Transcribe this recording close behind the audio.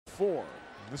4.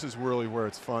 This is really where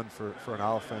it's fun for an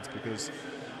offense, because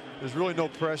there's really no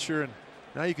pressure, and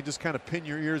now you can just kind of pin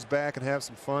your ears back and have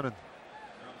some fun and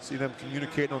see them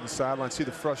communicating on the sideline, see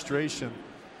the frustration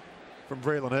from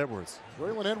Braylon Edwards.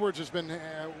 Braylon Edwards has been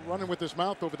running with his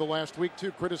mouth over the last week,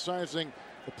 too, criticizing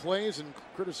the plays and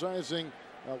criticizing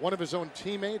one of his own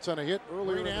teammates on a hit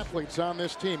earlier. Great athletes on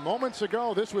this team. Moments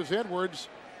ago, this was Edwards.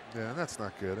 Yeah, that's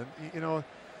not good. And you know,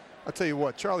 I'll tell you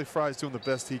what, Charlie Frye's doing the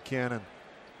best he can, and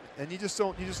you don't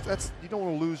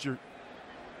want to lose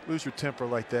your temper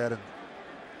like that.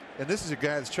 And this is a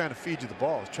guy that's trying to feed you the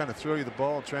ball. He's trying to throw you the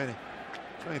ball, trying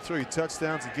to throw you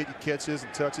touchdowns and get you catches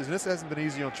and touches. And this hasn't been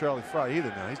easy on Charlie Frye either.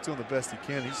 Now he's doing the best he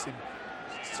can. He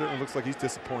certainly looks like he's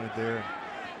disappointed there.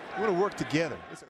 We want to work together.